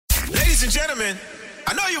Ladies and gentlemen,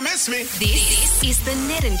 I know you miss me. This is the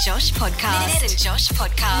Ned and Josh podcast. Ned and Josh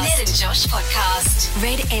podcast. Ned and Josh podcast.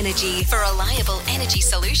 Red Energy for reliable energy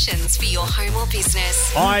solutions for your home or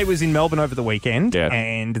business. I was in Melbourne over the weekend, Yeah.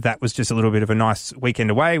 and that was just a little bit of a nice weekend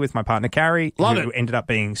away with my partner, Carrie, Love who it. ended up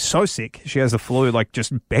being so sick. She has the flu, like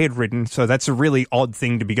just bedridden. So that's a really odd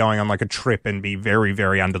thing to be going on like a trip and be very,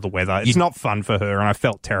 very under the weather. It's not fun for her, and I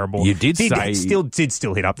felt terrible. You did say-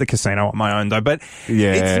 Still hit up the casino on my own, though. But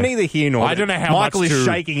Yeah. it's neither here nor I don't know how Michael much is to-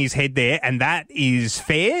 shaking his head there, and that is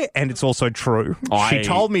fair, and it's also true. I- She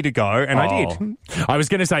told me to go, and I did. I was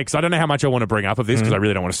going to say, because I don't know how much I want to bring up of this, because I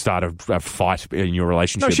really don't want to start a fight in your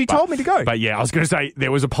relationship. No, she told me to go. But yeah, I was going to say,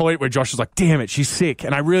 there was a point where Josh was like, damn it, she's sick,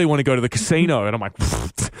 and I really want to go to the casino. And I'm like,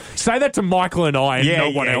 say that to Michael and I and no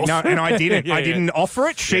one else. No, and I didn't. Yeah, I yeah. didn't offer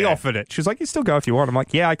it. She offered it. She was like, you still go if you want. I'm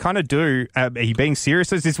like, yeah, I kind of do. Are you being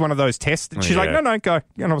serious? Is this one of those tests? She's like, Yeah. no, go.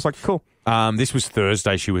 And I was like, cool. This was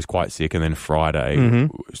Thursday, she was quite sick, and then Friday,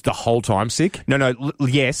 was the whole time sick. No,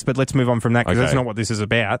 yes, but let's move on from that because that's Okay. not what this is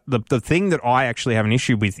about. The thing that I actually have an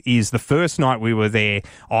issue with is the first night we were there,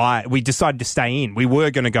 we decided to stay in. We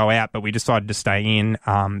were going to go out, but we decided to stay in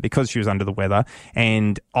because she was under the weather.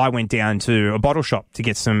 And I went down to a bottle shop to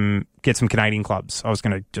get some Canadian clubs. I was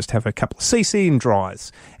going to just have a couple of CC and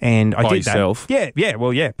dries, and I By did yourself? that.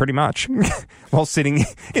 Yeah, pretty much. While sitting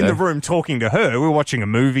in the room talking to her, we were watching a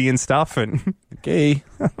movie and stuff, and Okay.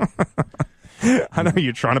 I know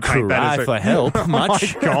you're trying to paint that as for help,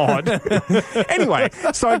 much. Oh my God. Anyway,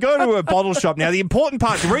 so I go to a bottle shop. Now, the important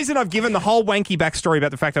part, the reason I've given the whole wanky backstory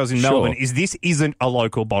about the fact I was in Sure. Melbourne is this isn't a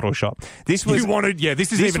local bottle shop. This was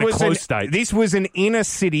this isn't even a close state. This was an inner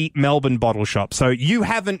city Melbourne bottle shop. So you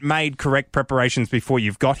haven't made correct preparations before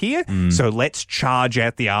you've got here. So let's charge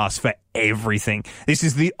out the arse for everything. This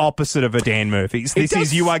is the opposite of a Dan Murphy's. This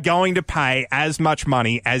is you are going to pay as much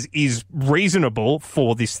money as is reasonable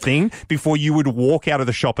for this thing before you would walk out of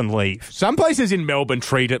the shop and leave. Some places in Melbourne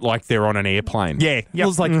treat it like they're on an airplane. Yeah, yep.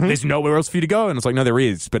 It's like, there's nowhere else for you to go. And it's like, no, there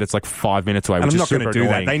is, but it's like 5 minutes away, And which I'm is not going super to do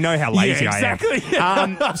annoying. that. They know how lazy exactly. I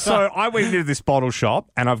am. So I went into this bottle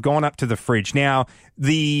shop and I've gone up to the fridge. Now,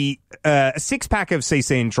 the a 6-pack of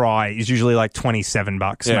CC and Dry is usually like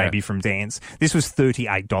 $27 Yeah. maybe from Dan's. This was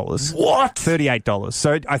 $38. What? $38.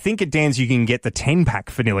 So I think at Dan's you can get the 10-pack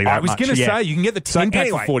for nearly that I was much. going to Yeah. say, you can get the 10-pack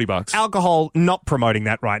anyway, for $40. Alcohol, not promoting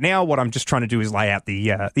that right now. What I'm just trying to do is lay out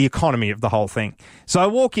the economy of the whole thing. So I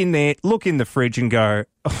walk in there, look in the fridge and go,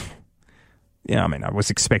 yeah, I mean, I was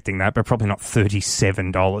expecting that, but probably not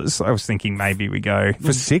 $37. I was thinking maybe we go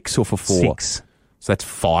For 6 or for 4? 6. So that's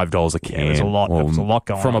 $5 a can. Yeah, there's a lot. There was a lot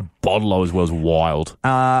going From on. a bottle as well as wild.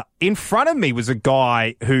 In front of me was a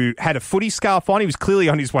guy who had a footy scarf on. He was clearly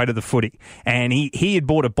on his way to the footy, and he had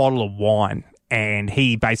bought a bottle of wine, and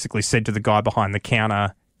he basically said to the guy behind the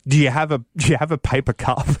counter, "Do you have a paper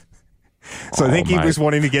cup?" So I think he mate. was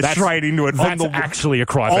wanting to get straight into it. That's actually a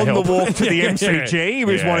cry for on help. the walk to the Yeah, MCG. He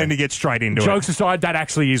was yeah. wanting to get straight into Jokes it. aside, that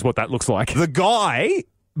actually is what that looks like. The guy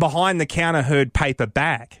behind the counter heard paper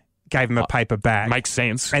bag, gave him a paper bag. Makes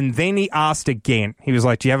sense. And then he asked again. He was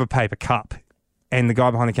like, "Do you have a paper cup?" And the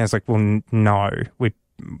guy behind the counter was like, "Well, no,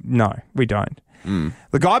 we don't."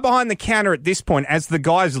 The guy behind the counter at this point, as the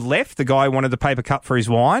guy's left, the guy who wanted the paper cup for his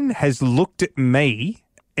wine, has looked at me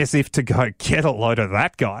as if to go, "Get a load of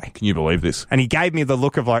that guy." Can you believe this? And he gave me the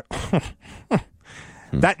look of like,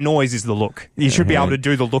 that noise is the look. You should be able to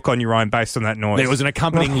do the look on your own based on that noise. There was an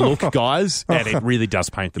accompanying look, guys, and it really does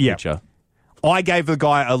paint the Yeah. picture. I gave the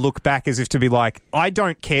guy a look back as if to be like, I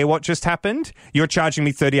don't care what just happened. You're charging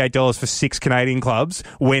me $38 for 6 Canadian clubs.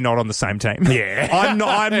 We're not on the same team. Yeah. I'm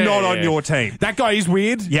not on your team. That guy is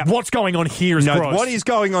weird. Yeah. What's going on here is No, gross. what is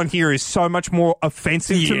going on here is so much more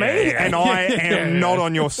offensive to me, Yeah. and I am not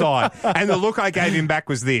on your side. And the look I gave him back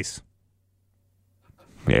was this.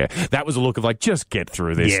 Yeah, that was a look of like, just get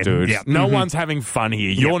through this, Yeah, dude. yeah. No one's having fun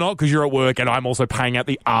here. You're not because you're at work, and I'm also paying out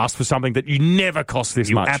the arse for something that you never cost this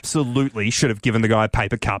You much. absolutely should have given the guy a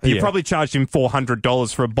paper cup. You Yeah. probably charged him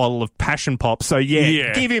 $400 for a bottle of Passion Pop. So,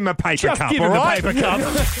 Yeah. give him a paper Just cup, give all him the right? paper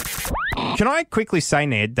cup. Can I quickly say,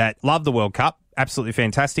 Ned, that love the World Cup. Absolutely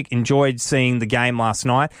fantastic. Enjoyed seeing the game last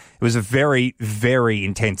night. It was a very, very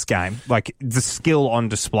intense game. Like, the skill on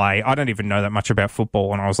display. I don't even know that much about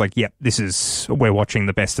football. And I was like, yep, we're watching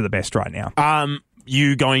the best of the best right now.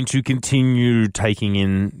 you going to continue taking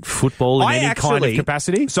in football in any kind of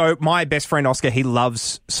capacity? So my best friend Oscar, he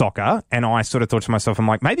loves soccer, and I sort of thought to myself, I'm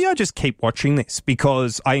like, maybe I just keep watching this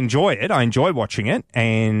because I enjoy it. I enjoy watching it,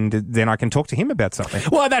 and then I can talk to him about something.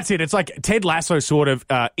 Well, that's it. It's like Ted Lasso sort of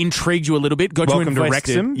intrigued you a little bit, got Welcome you to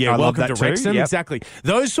invested. Wrexham. Yeah, I love welcome that to Wrexham. too. Yep. Exactly.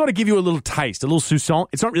 Those sort of give you a little taste, a little sousson.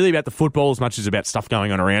 It's not really about the football as much as about stuff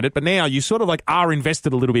going on around it, but now you sort of like are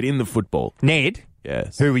invested a little bit in the football. Ned?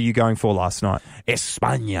 Yes. Who were you going for last night?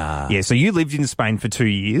 España. Yeah, so you lived in Spain for 2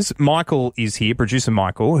 years. Michael is here, producer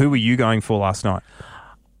Michael. Who were you going for last night?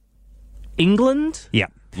 England? Yeah.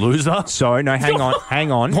 Loser. So, no, hang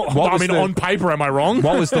on. On paper, am I wrong?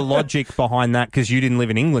 What was the logic behind that? Because you didn't live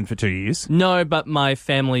in England for 2 years. No, but my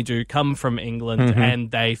family do come from England and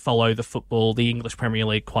they follow the English Premier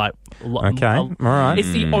League quite a lot. Okay, all right.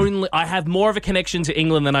 It's the only... I have more of a connection to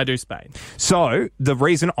England than I do Spain. So, the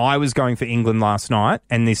reason I was going for England last night,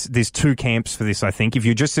 and there's two camps for this, I think. If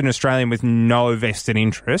you're just an Australian with no vested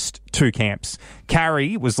interest, two camps.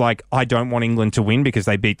 Carrie was like, I don't want England to win because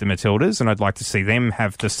they beat the Matildas, and I'd like to see them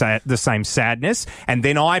have the same sadness. And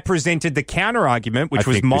then I presented the counter argument, which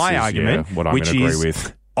was my argument, what I'm which going to is agree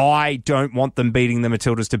with. I don't want them beating the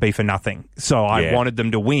Matildas to be for nothing. So I wanted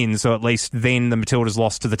them to win. So at least then the Matildas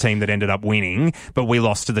lost to the team that ended up winning, but we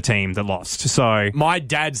lost to the team that lost. So my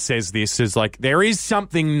dad says this is like, there is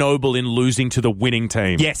something noble in losing to the winning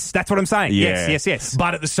team. yes, that's what I'm saying. Yeah. Yes.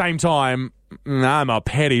 But at the same time, I'm a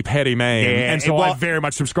petty man. Yeah, and so I very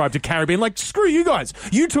much subscribe to Carrie being like, screw you guys.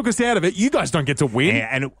 You took us out of it. You guys don't get to win. Yeah,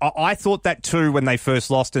 and I thought that too when they first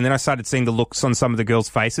lost, and then I started seeing the looks on some of the girls'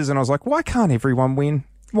 faces, and I was like, why can't everyone win?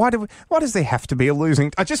 Why does there have to be a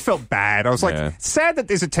losing? I just felt bad. I was like, sad that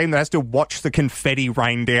there's a team that has to watch the confetti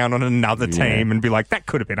rain down on another team and be like, that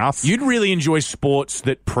could have been us. You'd really enjoy sports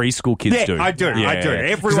that preschool kids do. I do.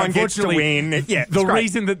 Everyone gets to win. Yeah, the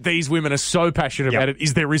reason that these women are so passionate about it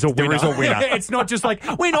is there is a winner. There is a winner. It's not just like,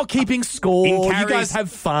 we're not keeping score. You guys have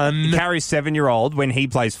fun. Carrie's 7-year-old, when he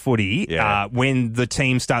plays footy, when the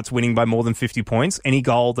team starts winning by more than 50 points, any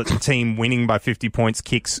goal that the team winning by 50 points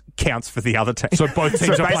kicks counts for the other team. So both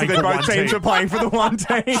teams are playing for both teams are playing for the one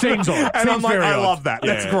team. Seems odd. And I'm like, I love that.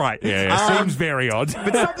 That's great. Yeah. Seems very odd.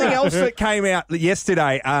 But something else that came out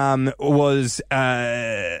yesterday was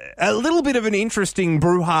a little bit of an interesting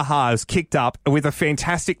brouhaha has kicked up with a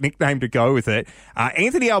fantastic nickname to go with it.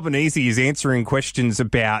 Anthony Albanese is answering questions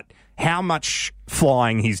about how much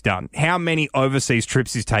flying he's done, how many overseas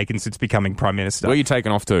trips he's taken since becoming Prime Minister. Where are you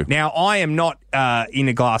taking off to? Now, I am not in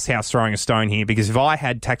a glass house throwing a stone here, because if I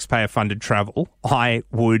had taxpayer-funded travel, I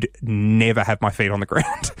would never have my feet on the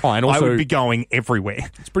ground. Oh, and also, I would be going everywhere.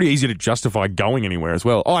 It's pretty easy to justify going anywhere as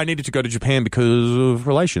well. Oh, I needed to go to Japan because of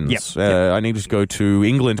relations. I needed to go to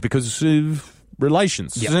England because of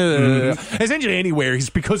relations. Essentially anywhere is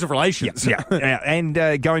because of relations. And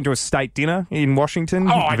going to a state dinner in Washington.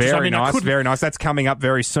 Oh, very nice. That's coming up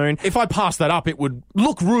very soon. If I passed that up, it would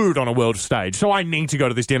look rude on a world stage. So I need to go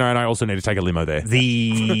to this dinner, and I also need to take a limo there.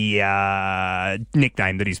 The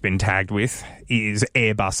nickname that he's been tagged with is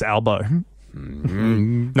Airbus Albo.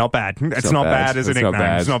 Not bad. It's not bad as a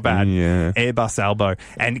nickname. It's not bad. Yeah. Airbus Albo.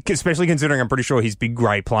 And especially considering I'm pretty sure his big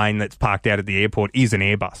grey plane that's parked out at the airport is an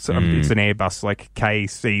Airbus. It's an Airbus like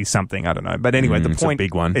KC something, I don't know. But anyway, the point... It's a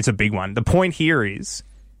big one. It's a big one. The point here is,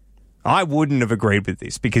 I wouldn't have agreed with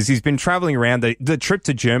this because he's been travelling around. The trip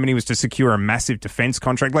to Germany was to secure a massive defence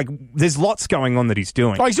contract. Like, there's lots going on that he's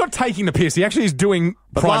doing. Oh, he's not taking the piss. He actually is doing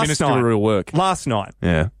Prime Ministerial work. Last night.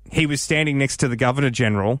 Yeah. He was standing next to the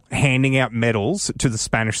Governor-General handing out medals to the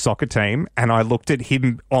Spanish soccer team, and I looked at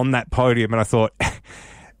him on that podium and I thought,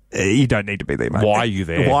 you don't need to be there, mate. Why are you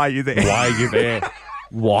there? Why are you there? Why are you there?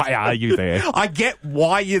 Why are you there? I get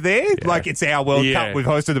why you're there. Yeah. Like, it's our World Cup. We've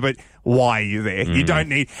hosted it, but why are you there? You don't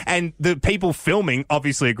need... And the people filming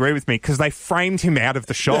obviously agree with me because they framed him out of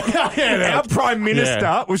the shot. Our Prime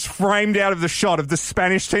Minister was framed out of the shot of the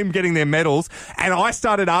Spanish team getting their medals, and I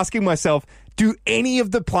started asking myself, do any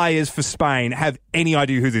of the players for Spain have any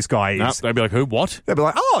idea who this guy is? No, they'd be like, who? What? They'd be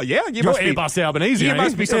like, oh, yeah, you must be Airbus Albanese. You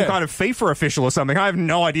must be some kind of FIFA official or something. I have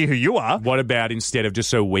no idea who you are. What about, instead of just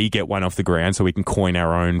so we get one off the ground so we can coin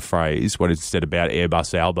our own phrase, what instead about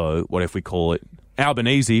Airbus Albo, what if we call it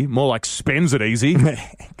Albanese, more like spends it easy?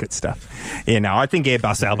 Good stuff. Yeah, no, I think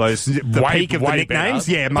Airbus Albo's the peak of the nicknames.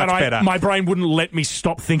 Better. Yeah, much better. My brain wouldn't let me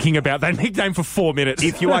stop thinking about that nickname for 4 minutes.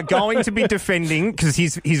 If you are going to be defending, because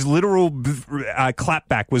his literal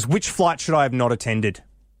clapback was, which flight should I have not attended?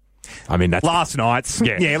 I mean, that's... Last night's.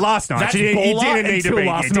 Yeah, last night. That's he didn't need to be.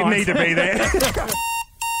 last He didn't night. need to be there.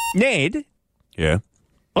 Ned? Yeah?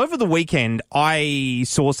 over the weekend, I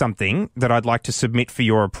saw something that I'd like to submit for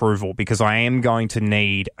your approval because I am going to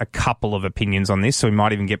need a couple of opinions on this, so we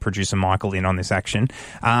might even get producer Michael in on this action.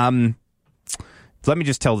 Let me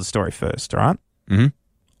just tell the story first, all right? Mm-hmm.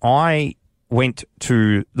 I went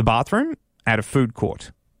to the bathroom at a food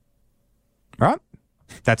court, all right?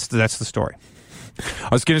 That's the story. I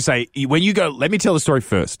was going to say, when you go, let me tell the story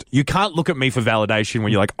first. You can't look at me for validation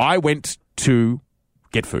when you're like, I went to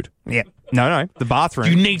get food. Yeah. No, the bathroom.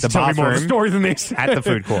 You need to tell me more of a story than this. At the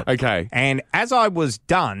food court. Okay. And as I was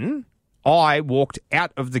done, I walked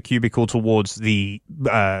out of the cubicle towards the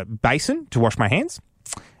basin to wash my hands.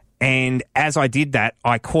 And as I did that,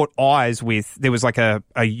 I caught eyes with, there was like a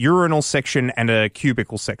urinal section and a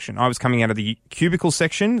cubicle section. I was coming out of the cubicle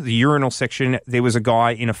section, the urinal section, there was a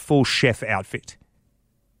guy in a full chef outfit.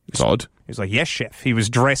 It's odd. He was like, yes, chef. He was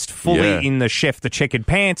dressed fully in the chef, the checkered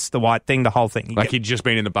pants, the white thing, the whole thing. Like he'd just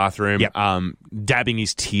been in the bathroom, dabbing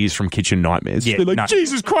his tears from kitchen nightmares. Yeah, Be like,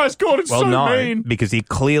 Jesus Christ, God, it's so mean. Because he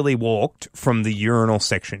clearly walked from the urinal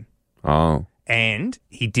section. Oh. And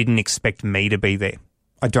he didn't expect me to be there.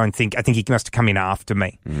 I think he must have come in after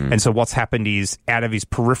me. And so what's happened is, out of his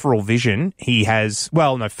peripheral vision, first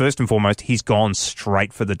and foremost, he's gone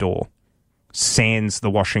straight for the door. Sans the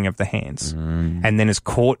washing of the hands, and then has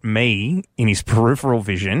caught me in his peripheral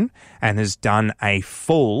vision and has done a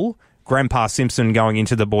full Grandpa Simpson going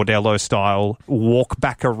into the bordello style walk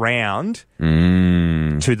back around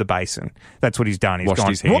to the basin. That's what he's done. He's washed gone,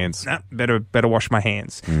 his hands. Better wash my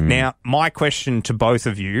hands. Now, my question to both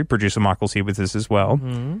of you, producer Michael's here with us as well.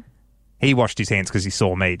 He washed his hands because he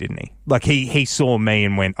saw me, didn't he? Like, he saw me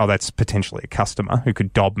and went, oh, that's potentially a customer who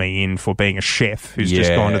could dob me in for being a chef who's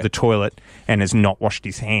just gone to the toilet and has not washed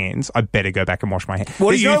his hands. I better go back and wash my hands.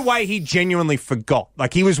 There's no way he genuinely forgot.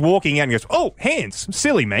 Like, he was walking out and goes, oh, hands.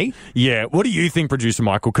 Silly me. Yeah. What do you think, producer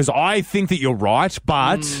Michael? Because I think that you're right,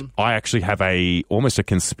 but I actually have almost a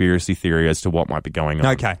conspiracy theory as to what might be going on.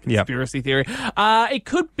 Okay. Yeah. Conspiracy theory. It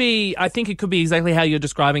could be, I think it could be exactly how you're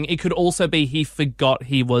describing. It could also be he forgot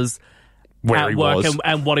he was at work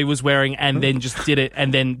and what he was wearing, and then just did it,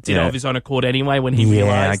 and then did it of his own accord anyway when he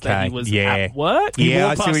realised that he was at work. Yeah,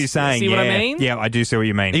 I see what you're saying. See what I mean? Yeah, I do see what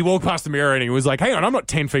you mean. He walked past the mirror and he was like, hang on, I'm not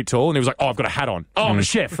 10 feet tall. And he was like, oh, I've got a hat on. Oh, I'm a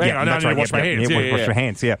chef. Hang on, I need to wash my hands. Wash your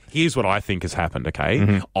hands, yeah. Here's what I think has happened,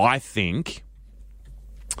 okay? I think...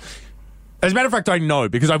 As a matter of fact, I know,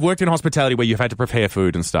 because I've worked in hospitality where you've had to prepare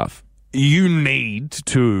food and stuff. You need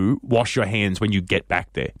to wash your hands when you get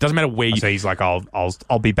back there. Doesn't matter where you... So he's like,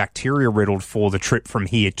 I'll be bacteria riddled for the trip from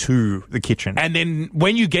here to the kitchen. And then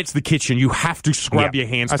when you get to the kitchen, you have to scrub your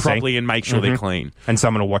hands properly and make sure they're clean. And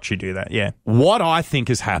someone will watch you do that, yeah. What I think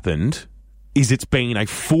has happened is it's been a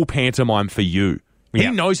full pantomime for you. He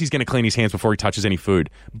knows he's going to clean his hands before he touches any food,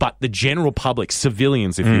 but the general public,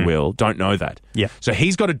 civilians, if you will, don't know that. Yeah. So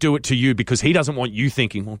he's got to do it to you because he doesn't want you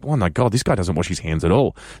thinking, oh my God, this guy doesn't wash his hands at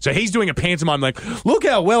all. So he's doing a pantomime like, look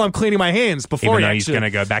how well I'm cleaning my hands before he's going to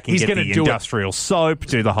go back and get the industrial soap,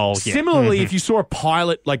 do the whole... Similarly, if you saw a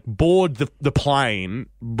pilot like board the plane,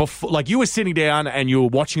 before, like you were sitting down and you were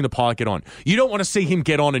watching the pilot get on, you don't want to see him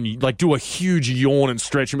get on and like do a huge yawn and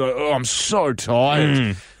stretch and be like, oh, I'm so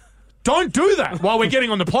tired. Don't do that while we're getting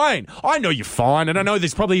on the plane. I know you're fine, and I know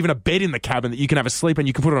there's probably even a bed in the cabin that you can have a sleep and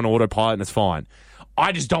you can put it on autopilot and it's fine.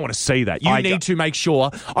 I just don't want to see that. You need to make sure.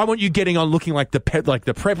 I want you getting on looking like the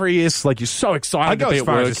prepperiest, like you're so excited to be at work. I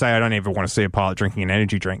go as far as to say I don't ever want to see a pilot drinking an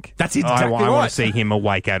energy drink. That's exactly right. I want to see him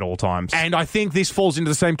awake at all times. And I think this falls into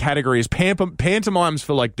the same category as pantomimes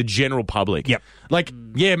for like the general public. Yep. Like,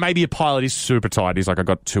 yeah, maybe a pilot is super tired. He's like, I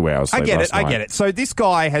got 2 hours sleep last night. I get it. So this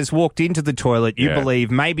guy has walked into the toilet, you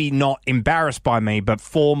believe, maybe not embarrassed by me, but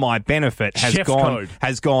for my benefit, has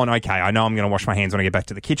gone, okay, I know I'm going to wash my hands when I get back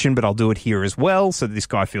to the kitchen, but I'll do it here as well, so that this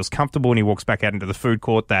guy feels comfortable when he walks back out into the food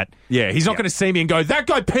court. He's not going to see me and go, that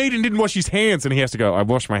guy peed and didn't wash his hands, and he has to go, I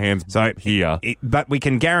washed my hands here. But we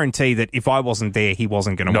can guarantee that if I wasn't there, he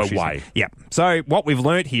wasn't going to wash his hands. Yeah. So what we've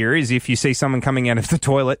learnt here is if you see someone coming out of the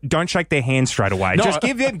toilet, don't shake their hand straight away. No, just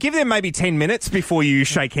give them maybe 10 minutes before you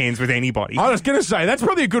shake hands with anybody. I was going to say, that's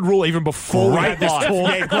probably a good rule even before we had this talk.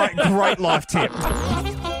 Yeah, great life tip.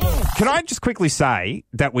 Can I just quickly say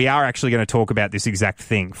that we are actually going to talk about this exact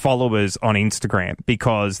thing, followers on Instagram,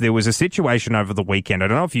 because there was a situation over the weekend. I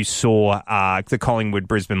don't know if you saw the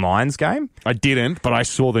Collingwood-Brisbane Lions game. I didn't, but I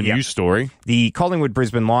saw the news story. The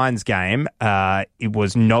Collingwood-Brisbane Lions game, it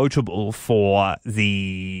was notable for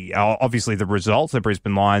obviously the results. The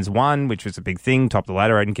Brisbane Lions won, which was a big thing, top of the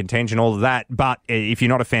ladder, in contention, all of that. But if you're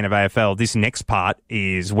not a fan of AFL, this next part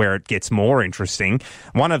is where it gets more interesting.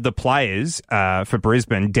 One of the players for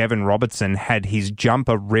Brisbane, Devon Robertson had his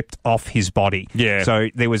jumper ripped off his body. Yeah. So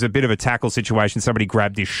there was a bit of a tackle situation. Somebody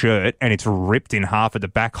grabbed his shirt and it's ripped in half at the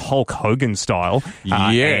back, Hulk Hogan style.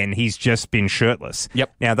 And he's just been shirtless.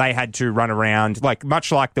 Yep. Now, they had to run around, like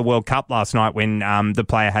much like the World Cup last night when the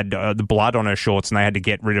player had the blood on her shorts and they had to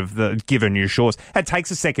get rid of give her new shorts. It takes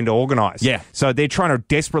a second to organise. Yeah. So they're trying to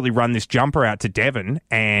desperately run this jumper out to Devon,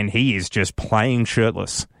 and he is just playing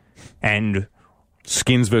shirtless. And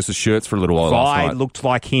skins versus shirts for a little while if last night. I looked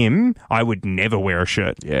like him, I would never wear a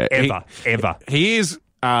shirt. Yeah. Ever. He is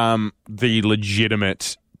the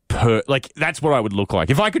legitimate... that's what I would look like.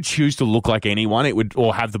 If I could choose to look like anyone, it would,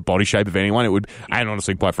 or have the body shape of anyone, it would, and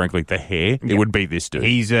honestly, quite frankly, the hair, it would be this dude.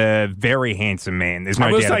 He's a very handsome man. There's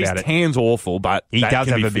no doubt about his it. Tan's awful, but he that does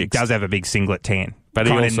can have be fixed. does have a big singlet tan. But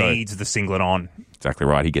Kind he of also needs the singlet on. Exactly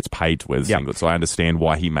right. He gets paid to wear the singlet, so I understand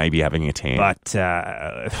why he may be having a tan. But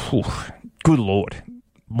good Lord,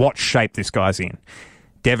 what shape this guy's in.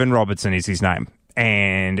 Devon Robertson is his name.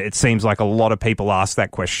 And it seems like a lot of people ask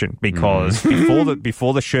that question because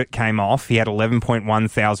before the shirt came off, he had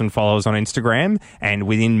 11.1 thousand followers on Instagram, and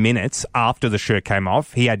within minutes after the shirt came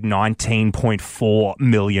off, he had 19.4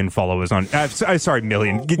 million followers on.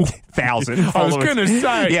 Million thousand. Followers. I was going to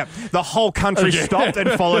say, yeah, the whole country stopped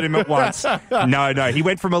and followed him at once. No, he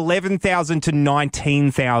went from 11,000 to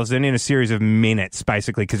 19,000 in a series of minutes,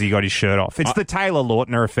 basically, because he got his shirt off. It's the Taylor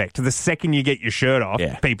Lautner effect. The second you get your shirt off,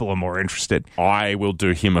 people are more interested. I will do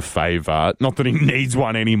him a favour. Not that he needs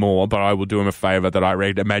one anymore, but I will do him a favour that I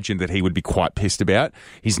imagine that he would be quite pissed about.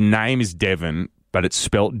 His name is Devon, but it's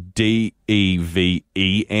spelt D-E-V-E-N.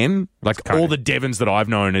 Like all the Devons that I've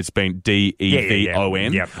known, it's been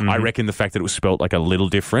D-E-V-O-N. Yep. Mm-hmm. I reckon the fact that it was spelt like a little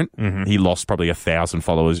different, he lost probably 1,000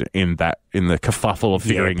 followers in the kerfuffle of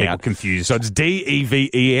figuring out. Confused. So it's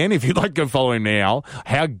D-E-V-E-N. If you'd like to go follow him now,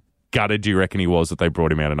 how gutted do you reckon he was that they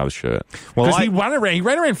brought him out another shirt? Well, because he ran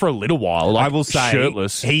around for a little while, like, I will say,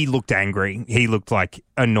 shirtless. He looked angry. He looked like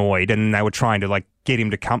annoyed, and they were trying to like get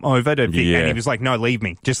him to come over to. And he was like, "No, leave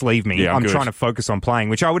me. Just leave me. I'm trying to focus on playing,"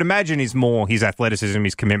 which I would imagine is more his athleticism,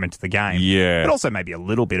 his commitment to the game. Yeah, but also maybe a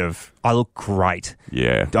little bit of I look great.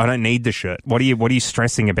 Yeah, I don't need the shirt. What are you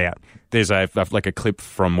stressing about? There's a clip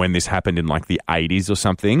from when this happened in like the 80s or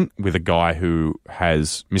something with a guy who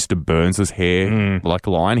has Mr. Burns' hair like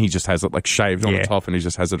line. He just has it like shaved on the top and he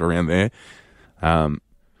just has it around there.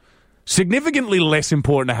 Significantly less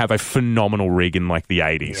important to have a phenomenal rig in like the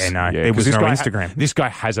 80s. Yeah, no. There was no Instagram. This guy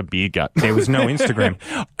has a beer gut. There was no Instagram.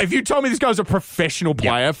 If you told me this guy was a professional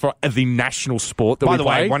player for the national sport that we play. By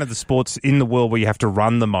the way, one of the sports in the world where you have to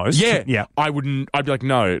run the most. Yeah. I'd be like,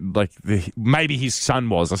 no, like maybe his son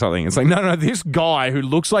was or something. It's like, no, this guy who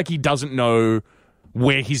looks like he doesn't know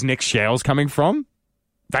where his next shower's coming from.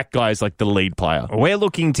 That guy is like the lead player. We're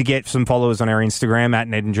looking to get some followers on our Instagram at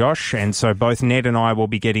Ned and Josh, and so both Ned and I will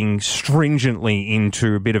be getting stringently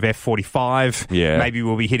into a bit of F45. Yeah. Maybe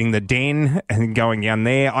we'll be hitting the den and going down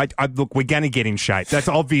there. Look, we're going to get in shape. That's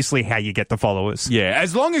obviously how you get the followers. Yeah,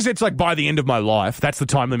 as long as it's like by the end of my life, that's the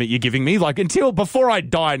time limit you're giving me. Like before I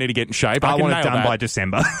die, I need to get in shape. I want it done by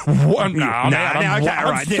December. I'm so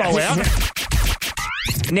out.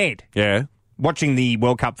 Ned. Yeah. Watching the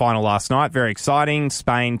World Cup final last night, very exciting.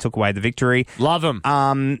 Spain took away the victory. Love them.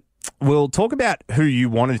 We'll talk about who you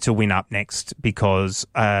wanted to win up next because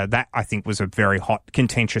that, I think, was a very hot,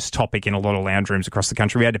 contentious topic in a lot of lounge rooms across the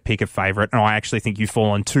country. We had to pick a favourite, and I actually think you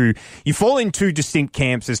fall in two distinct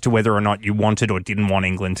camps as to whether or not you wanted or didn't want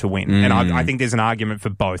England to win. And I think there's an argument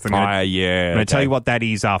for both. I'm going to tell you what that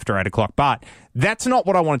is after 8 o'clock. But that's not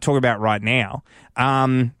what I want to talk about right now.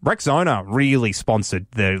 Rexona really sponsored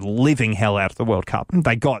the living hell out of the World Cup.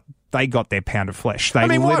 They got their pound of flesh.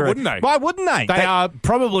 Why wouldn't they? Why wouldn't they? They are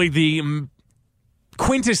probably the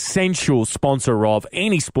quintessential sponsor of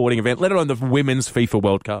any sporting event, let alone the Women's FIFA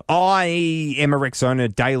World Cup. I am a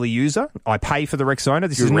Rexona daily user. I pay for the Rexona.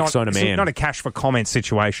 This is not a cash for comment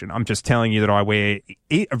situation. I'm just telling you that I wear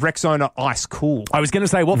Rexona Ice Cool. I was going to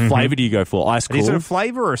say, what flavour do you go for? Ice Cool? Is it a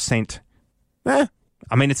flavour or a scent?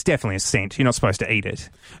 I mean, it's definitely a scent. You're not supposed to eat it.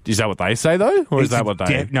 Is that what they say, though? Or is that what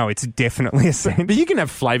they... No, it's definitely a scent. But you can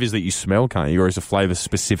have flavours that you smell, can't you? Or is a flavour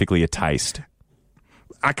specifically a taste?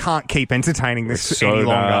 I can't keep entertaining this any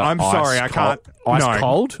longer. I'm sorry, I can't. Ice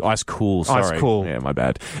cold? Ice cool, sorry. Ice cool. Yeah, my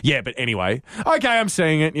bad. Yeah, but anyway. Okay, I'm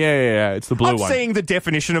seeing it. Yeah. It's the blue one. I'm seeing the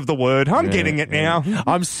definition of the word. I'm getting it now.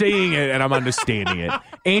 I'm seeing it and I'm understanding it.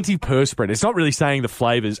 Antiperspirant. It's not really saying the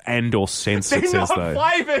flavours and or scents, it says, though. They're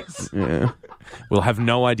not flavours! Yeah. We'll have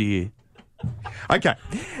no idea. Okay.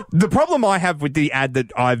 The problem I have with the ad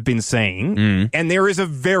that I've been seeing, and there is a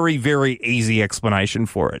very, very easy explanation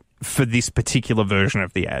for it, for this particular version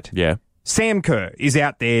of the ad. Yeah. Sam Kerr is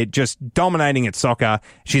out there just dominating at soccer.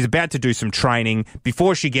 She's about to do some training.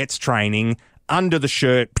 Before she gets training, under the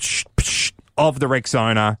shirt of the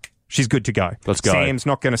Rexona, she's good to go. Let's go. Sam's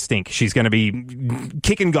not going to stink. She's going to be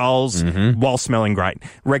kicking goals while smelling great.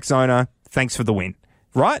 Rexona, thanks for the win.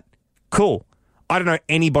 Right? Cool. I don't know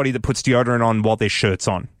anybody that puts deodorant on while their shirt's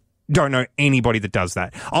on. Don't know anybody that does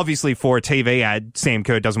that. Obviously, for a TV ad, Sam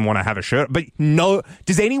Kerr doesn't want to have a shirt. But no,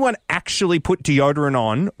 does anyone actually put deodorant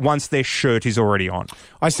on once their shirt is already on?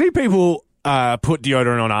 I see people put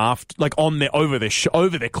deodorant on after, like on their over their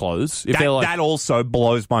clothes. If they're like, that also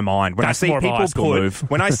blows my mind when I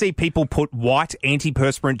see people put white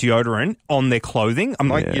antiperspirant deodorant on their clothing. I'm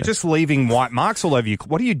like, you're just leaving white marks all over you.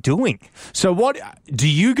 What are you doing? So what do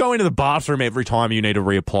you go into the bathroom every time you need to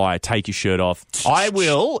reapply? Take your shirt off. I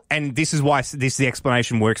will, and this is why the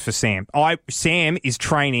explanation works for Sam. Sam is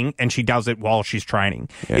training, and she does it while she's training.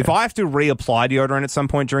 Yeah. If I have to reapply deodorant at some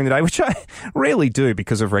point during the day, which I rarely do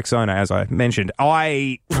because of Rexona, as I mentioned,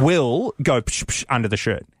 I will go under the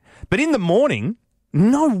shirt. But in the morning,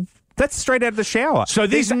 no, that's straight out of the shower. So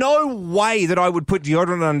there's no way that I would put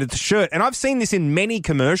deodorant under the shirt. And I've seen this in many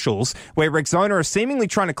commercials where Rexona are seemingly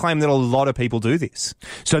trying to claim that a lot of people do this.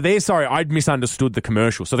 So I'd misunderstood the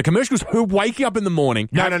commercial. So the commercial's her waking up in the morning.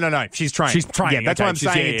 No. She's training. She's training. Yeah, that's why I'm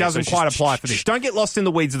saying it doesn't quite apply for this. Don't get lost in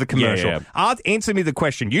the weeds of the commercial. Answer me the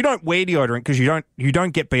question. You don't wear deodorant because you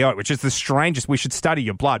don't get BO, which is the strangest. We should study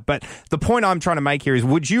your blood. But the point I'm trying to make here is,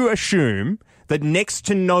 would you assume that next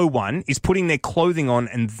to no one is putting their clothing on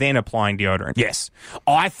and then applying deodorant? Yes.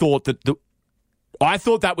 I thought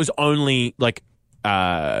that was only like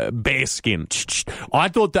bare skin. I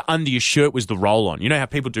thought that under your shirt was the roll-on. You know how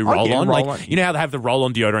people do roll-on? You know how they have the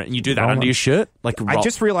roll-on deodorant and you do that under your shirt? I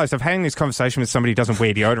just realised I've had this conversation with somebody who doesn't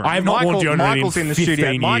wear deodorant. I have not worn deodorant Michael's in the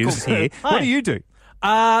studio. Michael's here. What do you do?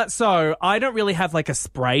 So I don't really have like a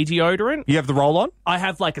spray deodorant. You have the roll-on? I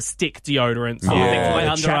have like a stick deodorant. So for my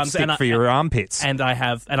underarms and for your armpits. And I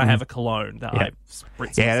have a cologne that I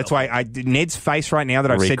spritz. Yeah, that's why Ned's face right now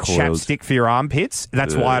that I've said chapstick for your armpits.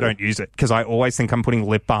 That's why I don't use it, because I always think I'm putting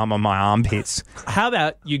lip balm on my armpits. How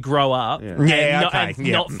about you grow up and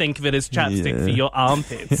not think of it as chapstick for your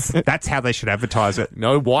armpits? That's how they should advertise it.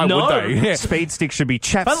 No, why would they? Yeah. Speed stick should be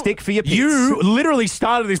chapstick for your pits. You literally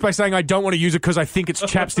started this by saying I don't want to use it because I think it's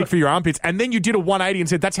chapstick for your armpits, and then you did a 180 and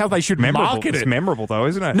said that's how they should market it. It's memorable though,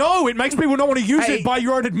 isn't it? No, it makes people not want to use it by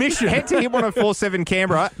your own admission. Head to Hit 104.7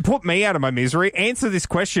 Canberra. Put me out of my misery. Answer this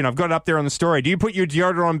question. I've got it up there on the story. Do you put your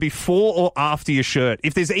deodorant on before or after your shirt?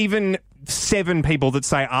 If there's even 7 people that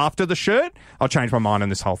say after the shirt, I'll change my mind on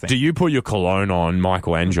this whole thing. Do you put your cologne on,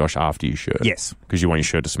 Michael and Josh, after your shirt? Yes. Because you want your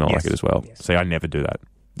shirt to smell like it as well. Yes. See, I never do that.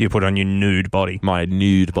 You put on your nude body. My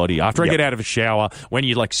nude body. After I get out of a shower, when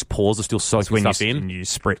you like pores are still soaking stuff in. You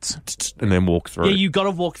spritz. And then walk through it. Yeah, you got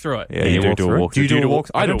to walk through it. Yeah, you do a walkthrough. Do you do a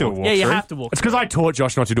walkthrough? I don't do a walkthrough. Yeah, you have to walk through. It's because I taught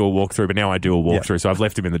Josh not to do a walkthrough, but now I do a walkthrough, so I've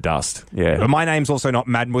left him in the dust. Yeah. But my name's also not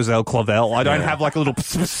Mademoiselle Clavel. I don't have like a little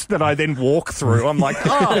that I then walk through. I'm like,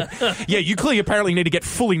 yeah, you clearly apparently need to get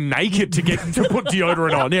fully naked to put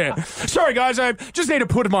deodorant on. Yeah. Sorry, guys, I just need to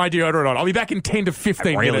put my deodorant on. I'll be back in 10 to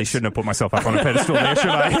 15 minutes. I really shouldn't have put myself up on a pedestal there, should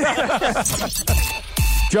I?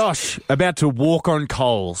 Josh, about to walk on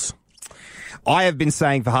coals. I have been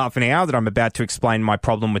saying for half an hour that I'm about to explain my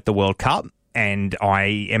problem with the World Cup, and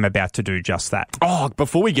I am about to do just that. Oh,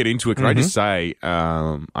 before we get into it, can I just say,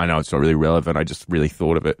 I know it's not really relevant, I just really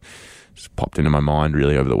thought of it. Just popped into my mind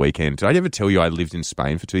really over the weekend. Did I ever tell you I lived in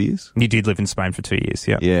Spain for 2 years? You did live in Spain for 2 years,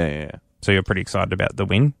 yeah. Yeah. So you're pretty excited about the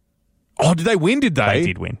win? Oh, did they win, did they? They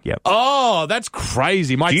did win, yep. Oh, that's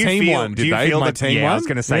crazy. My team won, did they? My team won? I was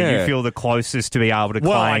going to say, you feel the closest to be able to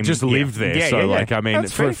claim. Well, I just lived there, I mean,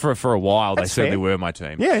 for a while, they certainly were my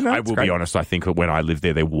team. Yeah, no, I will be honest, I think when I lived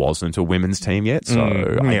there wasn't a women's team yet, so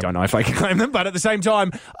I don't know if I can claim them, but at the same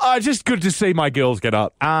time, just good to see my girls get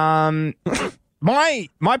up. My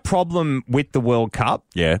problem with the World Cup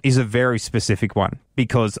is a very specific one,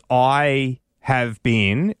 because I have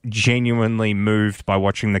been genuinely moved by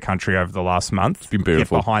watching the country over the last month. It's been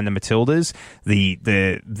beautiful. Get behind the Matildas,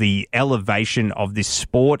 the elevation of this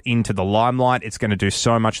sport into the limelight. It's going to do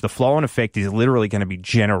so much. The flow-on effect is literally going to be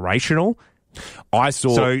generational.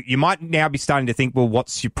 So you might now be starting to think, well,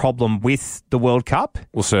 what's your problem with the World Cup?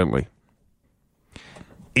 Well, certainly.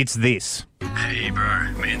 It's this. Hey,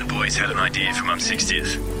 bro. Me and the boys had an idea for Mum's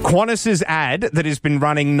 60th. Qantas's ad that has been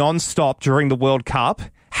running non-stop during the World Cup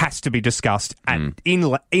has to be discussed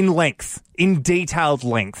in length, in detailed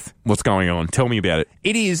length. What's going on? Tell me about it.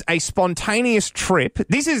 It is a spontaneous trip.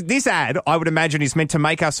 This ad, I would imagine, is meant to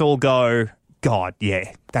make us all go, God,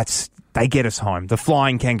 yeah, that's They get us home. The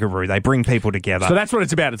flying kangaroo. They bring people together. So that's what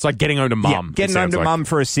it's about. It's like getting home to mum. Yeah, getting home to mum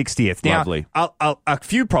for a 60th. Now, lovely. A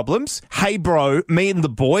few problems. Hey, bro, me and the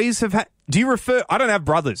boys have had... Do you refer... I don't have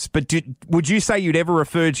brothers, but would you say you'd ever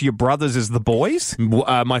refer to your brothers as the boys?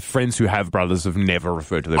 My friends who have brothers have never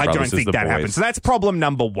referred to their brothers as the boys. I don't think that happens. So that's problem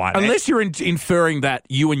number one. Unless you're inferring that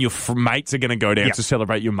you and your mates are going to go down to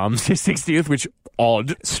celebrate your mum's 60th, which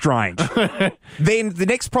odd. Strange. Then the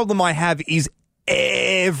next problem I have is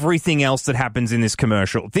everything else that happens in this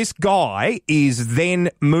commercial. This guy is then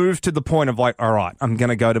moved to the point of like, all right, I'm going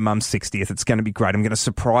to go to mum's 60th. It's going to be great. I'm going to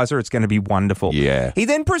surprise her. It's going to be wonderful. Yeah. He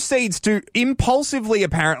then proceeds to impulsively,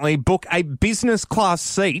 apparently, book a business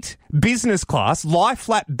class, lie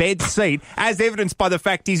flat bed seat, as evidenced by the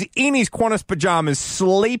fact he's in his Qantas pajamas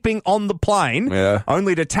sleeping on the plane,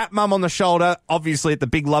 only to tap mum on the shoulder, obviously at the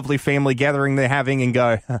big lovely family gathering they're having, and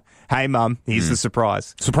go, hey mum, here's the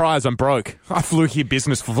surprise. Surprise, I'm broke. I flew here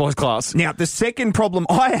business for first class. Now, the second problem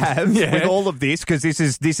I have with all of this, because this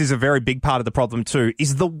is a very big part of the problem too,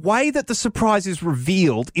 is the way that the surprise is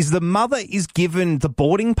revealed is the mother is given the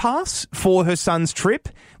boarding pass for her son's trip,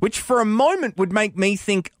 which for a moment would make me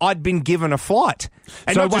think I'd been given a flight.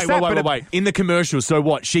 And so wait. In the commercial, so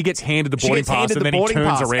what? She gets handed the boarding pass and then he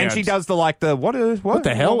turns around. And she does what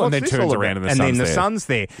the hell? And then turns around and the son's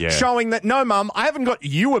there. Yeah. Showing that, no, mum, I haven't got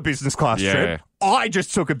you a business class trip. I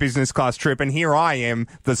just took a business class trip and here I am,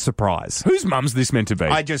 the surprise. Whose mum's this meant to be?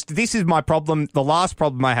 This is my problem. The last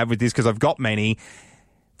problem I have with this, because I've got many.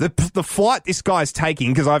 The flight this guy's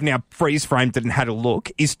taking, because I've now freeze-framed it and had a look,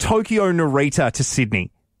 is Tokyo Narita to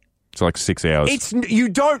Sydney. It's like 6 hours. You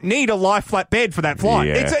don't need a lie flat bed for that flight.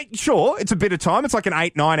 Yeah. It's a bit of time. It's like an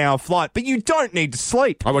 8-9 hour flight, but you don't need to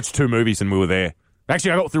sleep. I watched 2 movies and we were there.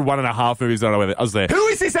 Actually, I got through 1.5 movies. I don't know whether I was there. Who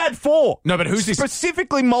is this ad for? No, but who's this?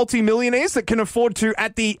 Specifically multi-millionaires that can afford to,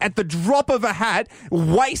 at the drop of a hat,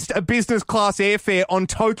 waste a business class airfare on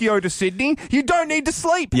Tokyo to Sydney. You don't need to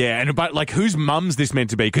sleep. Yeah, but like, whose mum's this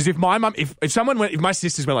meant to be? Because if my mum, if my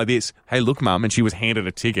sisters went like this, hey, look, mum, and she was handed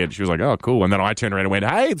a ticket, she was like, oh, cool, and then I turned around and went,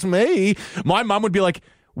 hey, it's me. My mum would be like,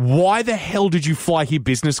 why the hell did you fly here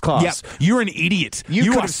business class? Yep. You're an idiot.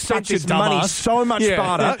 You are such a dumbass. So much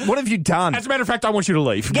smarter. What have you done? As a matter of fact, I want you to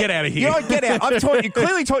leave. Get out of here. Get out. I've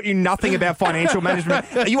clearly taught you nothing about financial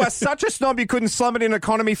management. You are such a snob you couldn't slum it in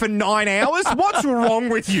economy for 9 hours. What's wrong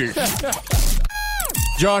with you?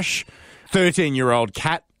 Josh, 13-year-old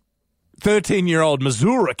cat, 13-year-old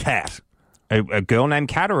Missouri cat. A girl named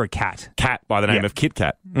Cat or a cat? Cat by the name of Kit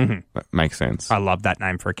Kat. Mm-hmm. That makes sense. I love that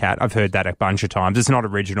name for a cat. I've heard that a bunch of times. It's not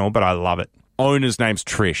original, but I love it. Owner's name's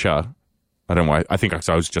Trisha. I don't know why. I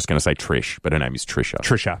was just going to say Trish, but her name is Trisha.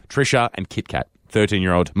 Trisha and Kit Kat,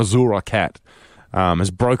 13-year-old Missouri cat,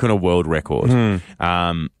 has broken a world record.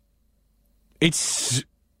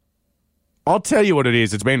 I'll tell you what it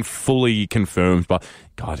is. It's been fully confirmed. But,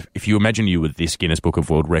 God, if you imagine you were this Guinness Book of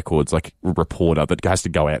World Records, like, reporter that has to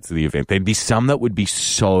go out to the event, there'd be some that would be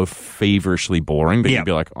so feverishly boring that you'd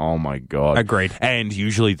be like, oh, my God. Agreed. And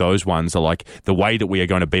usually those ones are like, the way that we are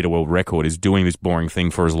going to beat a world record is doing this boring thing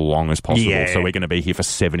for as long as possible. Yeah. So we're going to be here for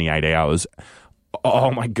 78 hours. Oh,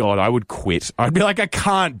 my God, I would quit. I'd be like, I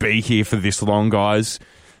can't be here for this long, guys.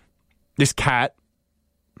 This cat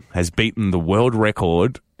has beaten the world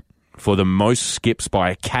record for the most skips by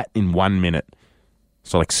a cat in 1 minute.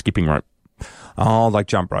 So like skipping rope. Oh, like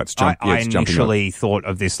jump ropes. I initially rope. Thought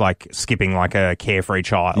of this like skipping like a carefree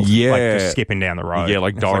child. Yeah. Like just skipping down the road. Yeah,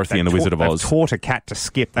 like Dorothy and the Wizard of Oz. They've taught a cat to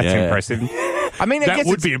skip. That's impressive. I mean, I guess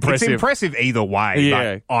would be impressive. It's impressive either way.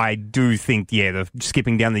 Yeah. But I do think, the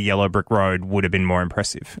skipping down the yellow brick road would have been more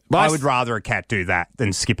impressive. I would rather a cat do that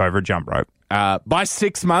than skip over a jump rope. By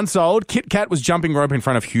 6 months old, Kit Kat was jumping rope in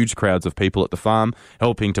front of huge crowds of people at the farm,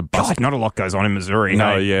 helping to bust... God, not a lot goes on in Missouri.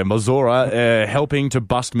 No, Missouri, helping to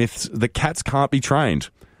bust myths that cats can't be trained.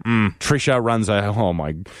 Trisha runs a... Oh,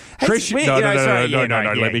 my... Let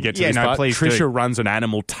me get to this part. Trisha runs an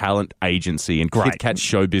animal talent agency, and Kit Kat's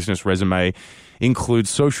show business resume includes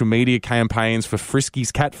social media campaigns for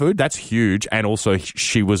Friskies cat food. That's huge. And also,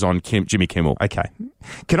 she was on Jimmy Kimmel. Okay.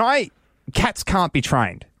 Cats can't be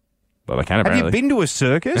trained. Well, they can, apparently. Have you been to a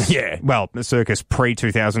circus? Yeah. Well, a circus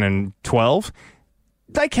pre-2012.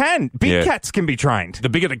 They can. Big cats can be trained. The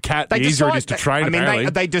bigger the cat, the easier it is to train, apparently.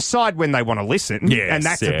 They decide when they want to listen, and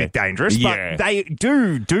that's a bit dangerous, but they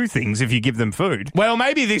do things if you give them food. Well,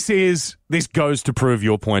 maybe this goes to prove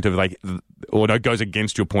your point of goes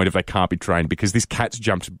against your point if they can't be trained, because this cat's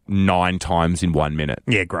jumped 9 times in 1 minute.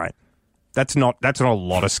 Yeah, great. That's not a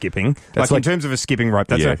lot of skipping. Like in terms of a skipping rope,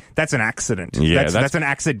 that's an accident. Yeah, that's an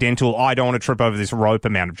accidental, I don't want to trip over this rope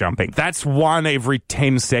amount of jumping. That's 1 every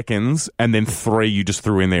 10 seconds, and then 3 you just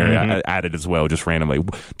threw in there added as well, just randomly.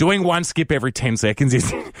 Doing 1 skip every 10 seconds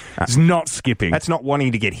is not skipping. That's not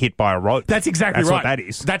wanting to get hit by a rope. That's exactly right. What that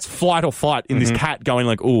is. That's flight or fight in this cat going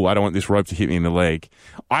like, oh, I don't want this rope to hit me in the leg.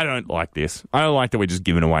 I don't like this. I don't like that we're just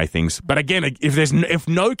giving away things. But again, if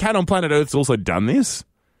no cat on planet Earth's also done this,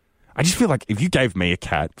 I just feel like if you gave me a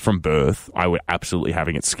cat from birth, I would absolutely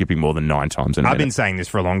having it skipping more than 9 times a minute. I've been saying this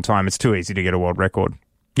for a long time. It's too easy to get a world record.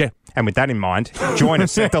 Yeah. And with that in mind, join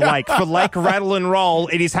us at the lake for Lake Rattle and Roll.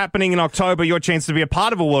 It is happening in October. Your chance to be a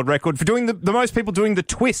part of a world record for doing the most people doing the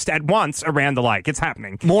twist at once around the lake. It's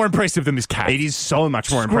happening. More impressive than this cat. It is so much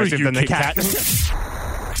more impressive than the cat.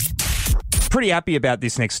 Pretty happy about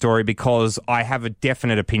this next story because I have a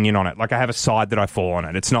definite opinion on it. Like, I have a side that I fall on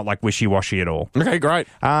it. It's not like wishy-washy at all. Okay, great.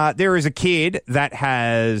 There is a kid that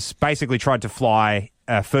has basically tried to fly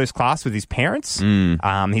first class with his parents.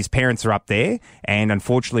 His parents are up there, and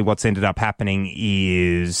unfortunately what's ended up happening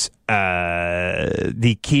is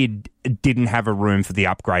the kid didn't have a room for the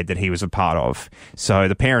upgrade that he was a part of. So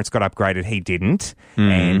the parents got upgraded, he didn't,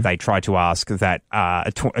 and they tried to ask that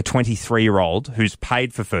a 23-year-old who's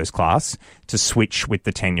paid for first class to switch with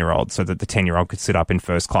the 10-year-old so that the 10-year-old could sit up in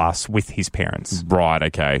first class with his parents. Right,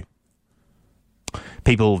 okay.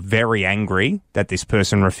 People very angry that this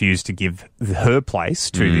person refused to give her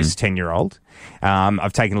place to this 10-year-old.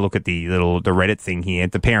 I've taken a look at the Reddit thing here.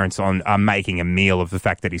 The parents are making a meal of the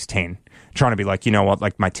fact that he's 10. Trying to be like, you know what,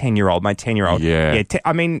 like my 10-year-old. Yeah.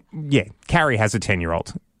 Carrie has a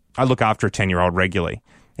 10-year-old. I look after a 10-year-old regularly.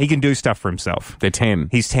 He can do stuff for himself. They're 10.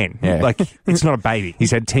 He's 10. Yeah. Like, it's not a baby.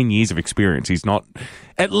 He's had 10 years of experience. He's not,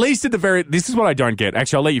 at least at the very, this is what I don't get.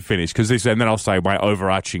 Actually, I'll let you finish, because this, and then I'll say my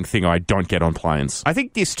overarching thing I don't get on planes. I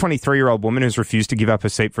think this 23-year-old woman who's refused to give up her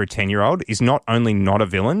seat for a 10-year-old is not only not a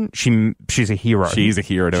villain, she's a hero. She is a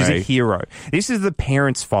hero to She's me. a hero. This is the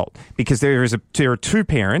parents' fault, because there are 2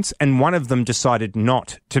 parents, and one of them decided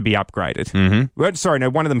not to be upgraded.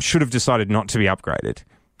 One of them should have decided not to be upgraded.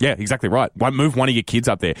 Yeah, exactly right. Move one of your kids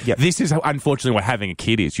up there. Yep. This is unfortunately what having a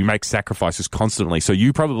kid is. You make sacrifices constantly. So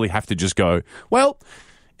you probably have to just go, well,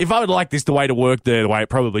 if I would like this the way to work the way it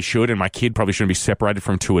probably should, and my kid probably shouldn't be separated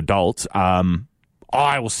from 2 adults,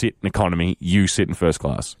 I will sit in economy, you sit in first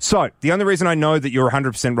class. So, the only reason I know that you're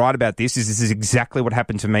 100% right about this is exactly what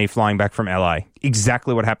happened to me flying back from LA.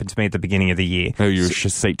 Exactly what happened to me at the beginning of the year. Oh, your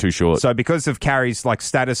seat too short. So, because of Carrie's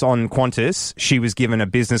status on Qantas, she was given a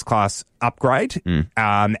business class upgrade,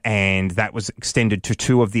 and that was extended to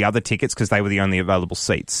 2 of the other tickets because they were the only available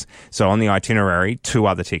seats. So, on the itinerary, 2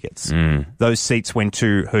 other tickets. Those seats went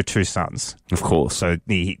to her 2 sons. Of course. So, at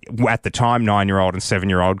the time, 9-year-old and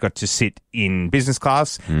 7-year-old got to sit in business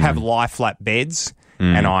class, have lie-flat beds,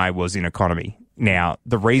 and I was in economy. Now,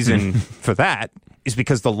 the reason for that is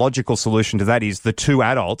because the logical solution to that is the 2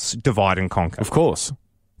 adults divide and conquer. Of course.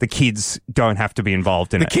 The kids don't have to be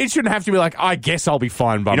involved in it. The kids shouldn't have to be like, I guess I'll be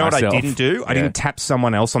fine by myself. You know what I didn't do? I didn't tap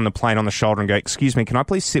someone else on the plane on the shoulder and go, excuse me, can I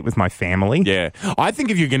please sit with my family? Yeah. I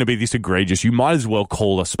think if you're going to be this egregious, you might as well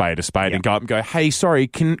call a spade and go up and go, hey, sorry,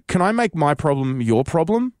 can I make my problem your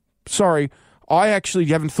problem? Sorry, I actually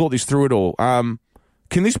haven't thought this through at all.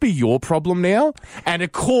 Can this be your problem now? And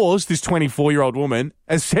of course, this 24-year-old woman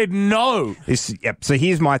has said no. So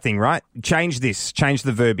here's my thing, right? Change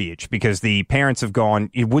the verbiage, because the parents have gone,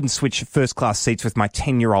 you wouldn't switch first-class seats with my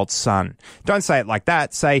 10-year-old son. Don't say it like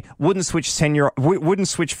that. Say, wouldn't switch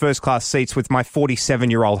first-class seats with my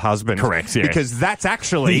 47-year-old husband. Correct, yeah. Because that's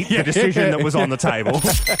actually the decision that was on the table.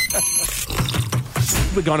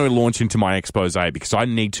 We're going to launch into my expose because I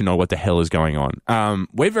need to know what the hell is going on.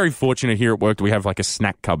 We're very fortunate here at work that we have like a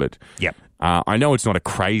snack cupboard. Yep. I know it's not a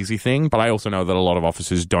crazy thing, but I also know that a lot of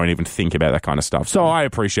officers don't even think about that kind of stuff. So I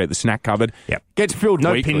appreciate the snack cupboard. Yep. Gets filled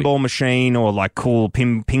weekly. No pinball machine or cool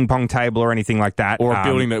ping pong table or anything like that. Or a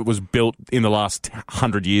building that was built in the last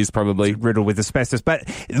 100 years, probably. Riddled with asbestos. But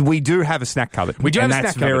we do have a snack cupboard. We do have a snack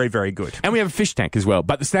cupboard. cupboard. Very, very good. And we have a fish tank as well.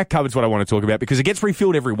 But the snack cupboard's what I want to talk about because it gets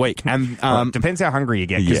refilled every week. And depends how hungry you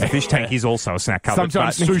get, because the fish tank is also a snack cupboard.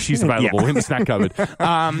 Sometimes sushi's available in the snack cupboard.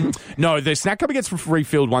 No, the snack cupboard gets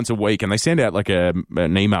refilled once a week, and they send out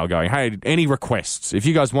an email going, hey, any requests? If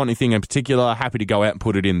you guys want anything in particular, happy to go out and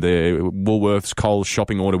put it in the Woolworths, Coles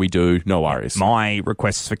shopping order we do. No worries. My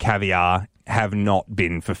requests for caviar have not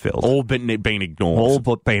been fulfilled. All but been ignored. All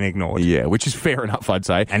but been ignored. Yeah, which is fair enough, I'd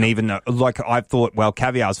say. And even though, like, I've thought, well,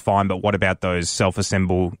 caviar's fine, but what about those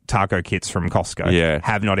self-assemble taco kits from Costco? Yeah.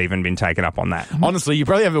 Have not even been taken up on that. Honestly, you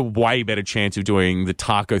probably have a way better chance of doing the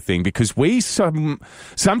taco thing because we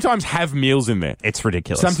sometimes have meals in there. It's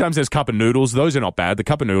ridiculous. Sometimes there's cup of noodles. Those are not bad. The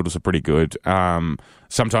cup of noodles are pretty good.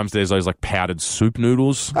 Sometimes there's those like powdered soup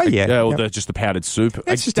noodles. Oh, yeah. Or just the powdered soup.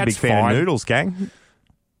 It's just a big fan of noodles, gang.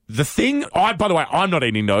 The thing, by the way, I'm not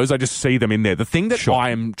eating those. I just see them in there. The thing that I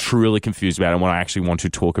am truly confused about and what I actually want to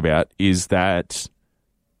talk about is that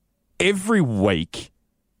every week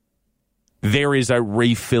there is a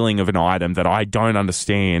refilling of an item that I don't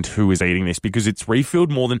understand who is eating this because it's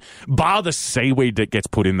refilled more than, bar the seaweed that gets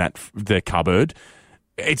put in the cupboard,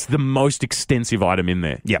 it's the most extensive item in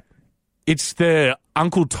there. Yep. It's the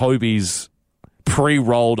Uncle Toby's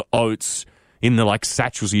pre-rolled oats in the like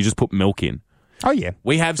satchels you just put milk in. Oh, yeah.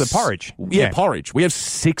 We have the porridge. Porridge. We have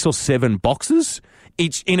 6 or 7 boxes.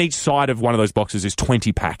 In each side of one of those boxes is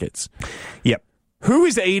 20 packets. Yep. Who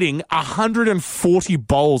is eating 140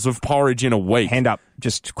 bowls of porridge in a week? Hand up.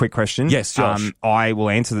 Just a quick question. Yes, Josh. I will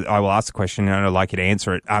ask the question and I'd like you to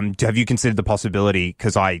answer it. Have you considered the possibility,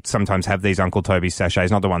 because I sometimes have these Uncle Toby's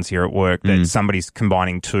sachets, not the ones here at work, that somebody's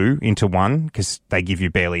combining 2 into one because they give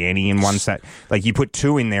you barely any in one set. Like you put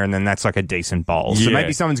 2 in there and then that's like a decent bowl. So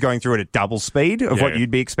maybe someone's going through it at double speed of what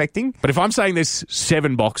you'd be expecting. But if I'm saying there's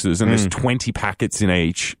 7 boxes and there's 20 packets in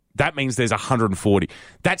each, that means there's 140.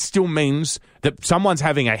 That still means that someone's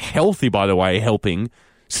having a healthy, by the way, helping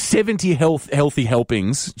 70 healthy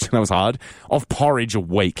helpings, that was hard, of porridge a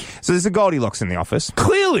week. So there's a Goldilocks in the office.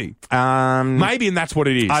 Clearly. Maybe, and that's what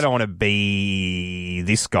it is. I don't want to be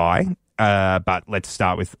this guy, but let's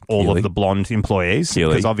start with all of the blonde employees.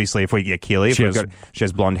 Because obviously if we get Keely, she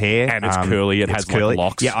has blonde hair. And it's curly. It has curly. Like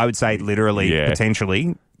locks. Yeah, I would say literally,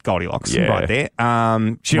 potentially, Goldilocks right there.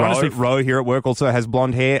 Ro here at work also has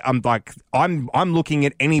blonde hair. I'm looking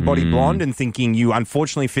at anybody blonde and thinking you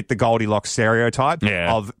unfortunately fit the Goldilocks stereotype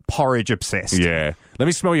of porridge obsessed. Yeah. Let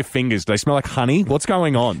me smell your fingers. Do they smell like honey? What's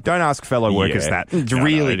going on? Don't ask fellow workers that.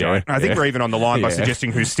 Really don't. I think we're even on the line by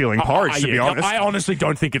suggesting who's stealing porridge, to be honest. I honestly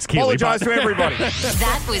don't think it's Keely. Apologise to everybody.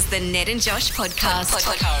 That was the Ned and Josh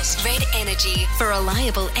podcast. Red Energy, for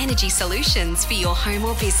reliable energy solutions for your home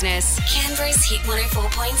or business. Canberra's Hit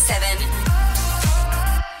 104.7.